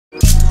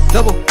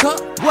double cup,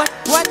 what,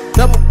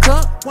 double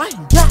cup, why,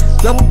 yeah,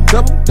 double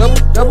cup, ooh,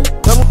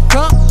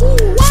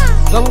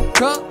 why, double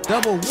cup,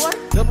 double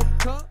what, double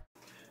cup.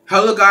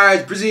 Hello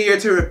guys, Breezy E here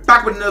to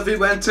back with another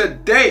video, and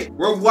today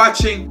we're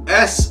watching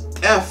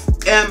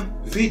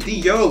SFM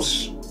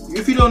videos.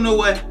 If you don't know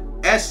what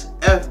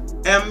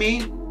SFM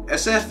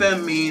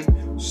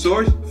means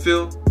Short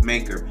Film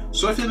Maker.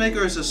 Short Film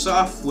Maker is a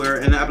software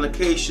and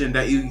application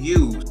that you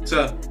use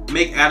to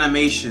make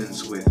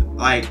animations with,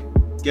 like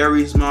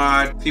Gary's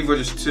Mod,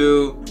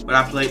 TF2, what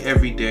I play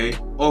every day,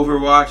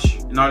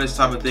 Overwatch, and all this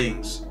type of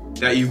things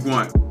that you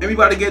want.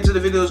 Everybody get to the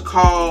videos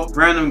called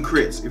random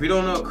crits. If you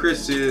don't know what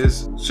crits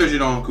is, search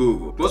it on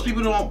Google. Most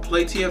people don't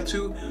play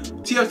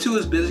TF2. TF2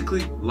 is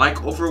basically like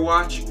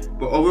Overwatch,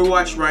 but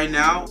Overwatch right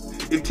now,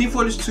 if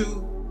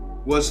TF2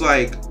 was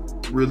like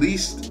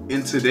released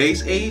in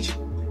today's age,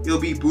 it'll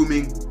be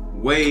booming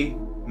way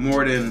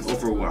more than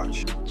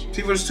Overwatch.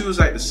 TF2 is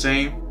like the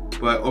same,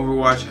 but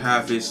Overwatch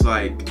have its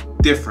like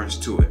difference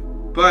to it.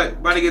 But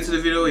about to get to the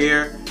video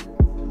here.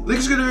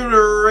 Let's get to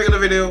the regular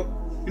video.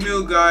 You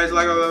know, guys,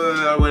 like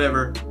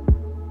whatever.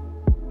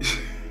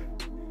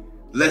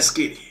 Let's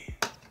get it.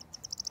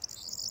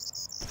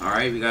 All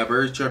right, we got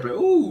birds chirping.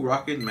 Ooh,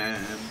 Rocket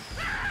Man.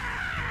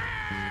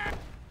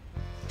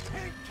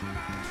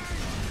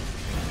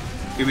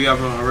 Here we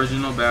have an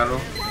original battle.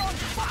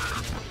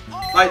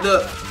 Like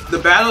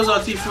the battles on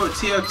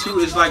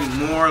TF2 is like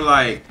more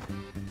like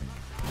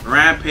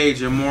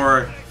Rampage and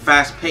more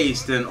fast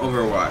paced than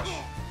Overwatch.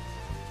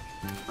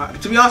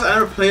 To be honest, I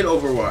never played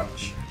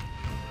Overwatch.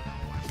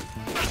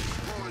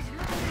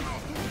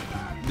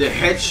 The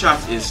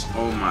headshots is,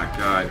 oh my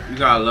god, you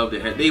gotta love the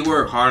head. They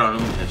work hard on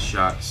those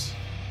headshots.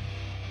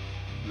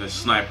 The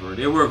sniper,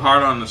 they work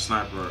hard on the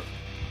sniper.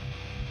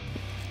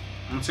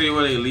 I'm gonna tell you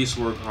what they at least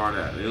work hard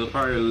at. They'll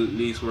probably at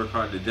least work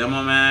hard. The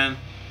Demo Man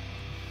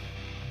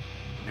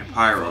and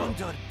Pyro.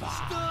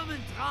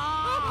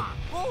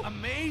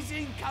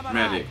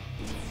 Medic.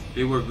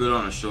 They work good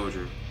on a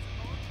soldier.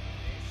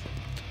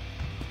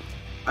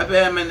 I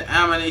bet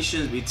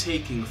animations be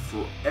taking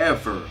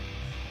forever.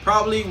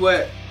 Probably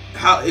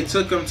how it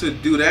took them to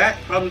do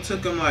that. Probably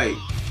took them like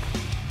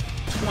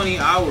 20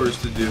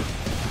 hours to do.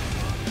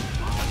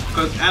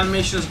 Cause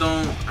animations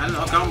don't. I'm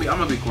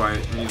gonna be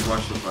quiet and just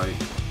watch the fight.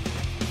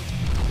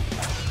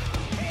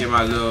 Get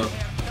my little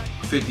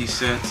 50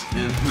 cents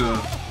and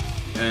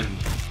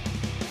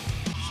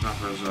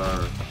snappers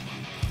are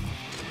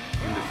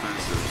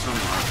indefensive. Some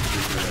are.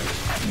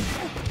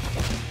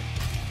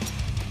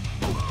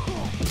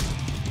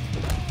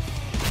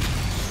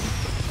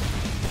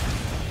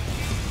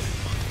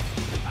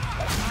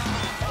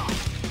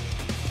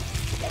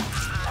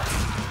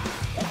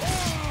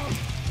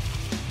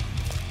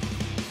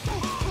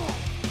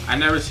 I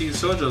never seen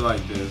soldier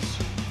like this.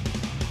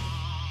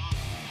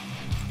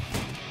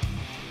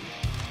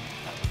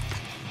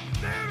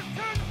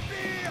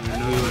 I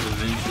knew he was a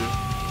ninja.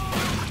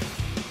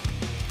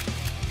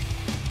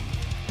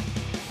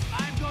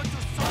 I'm going to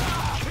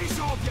piece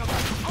off you.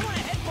 I'm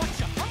gonna headbutt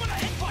you. I'm gonna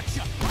headbutt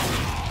you.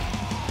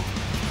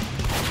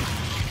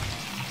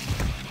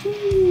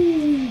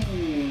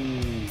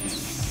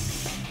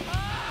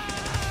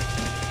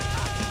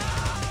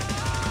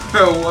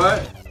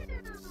 What?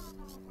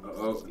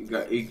 Uh-oh, you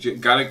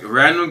got a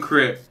random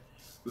crit.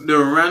 The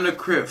random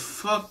crit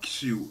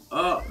fucks you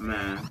up,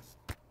 man.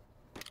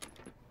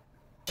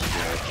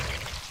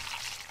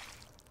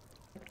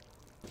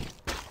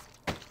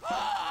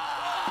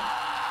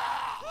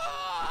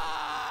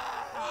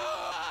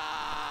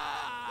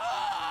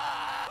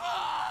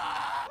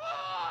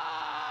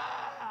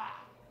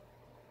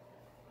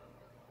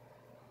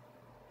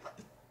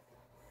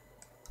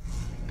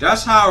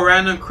 That's how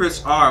random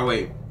crits are.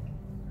 Wait.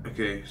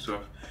 Okay,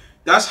 so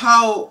that's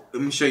how.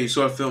 Let me show you.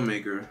 Short Film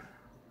Maker.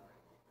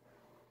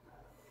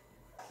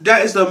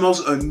 That is the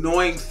most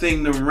annoying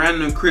thing, the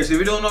random crits. If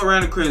you don't know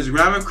random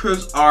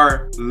crits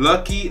are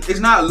lucky. It's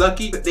not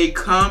lucky, but they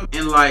come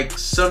in like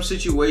some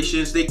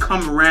situations, they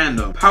come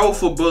random.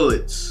 Powerful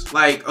bullets.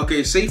 Like,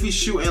 okay, say if you're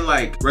shooting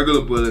like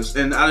regular bullets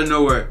and out of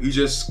nowhere, you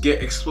just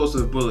get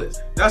explosive bullets.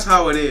 That's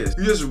how it is.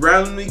 You just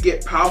randomly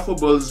get powerful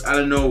bullets out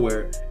of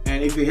nowhere.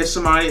 And if you hit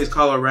somebody, it's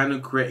called a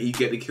random crit and you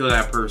get to kill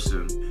that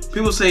person.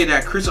 People say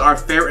that crits are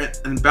fair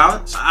and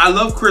balanced. I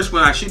love crits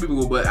when I shoot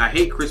people, but I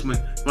hate crits when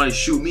somebody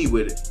shoot me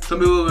with it. Some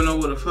people don't know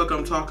what the fuck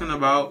I'm talking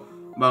about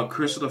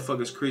crits. What the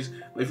fuck is crits?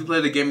 But if you play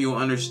the game, you'll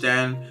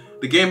understand.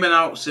 The game been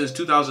out since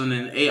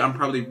 2008. I'm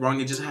probably wrong.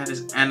 It just had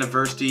its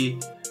anniversary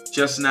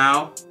just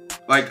now.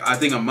 Like, I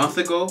think a month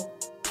ago.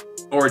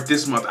 Or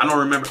this month. I don't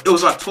remember. It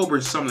was October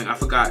or something. I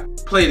forgot.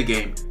 Play the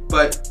game.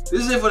 But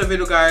this is it for the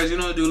video, guys. You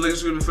know what to do. Like,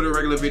 subscribe for the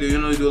regular video. You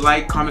know what to do.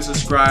 Like, comment,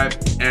 subscribe,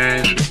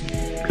 and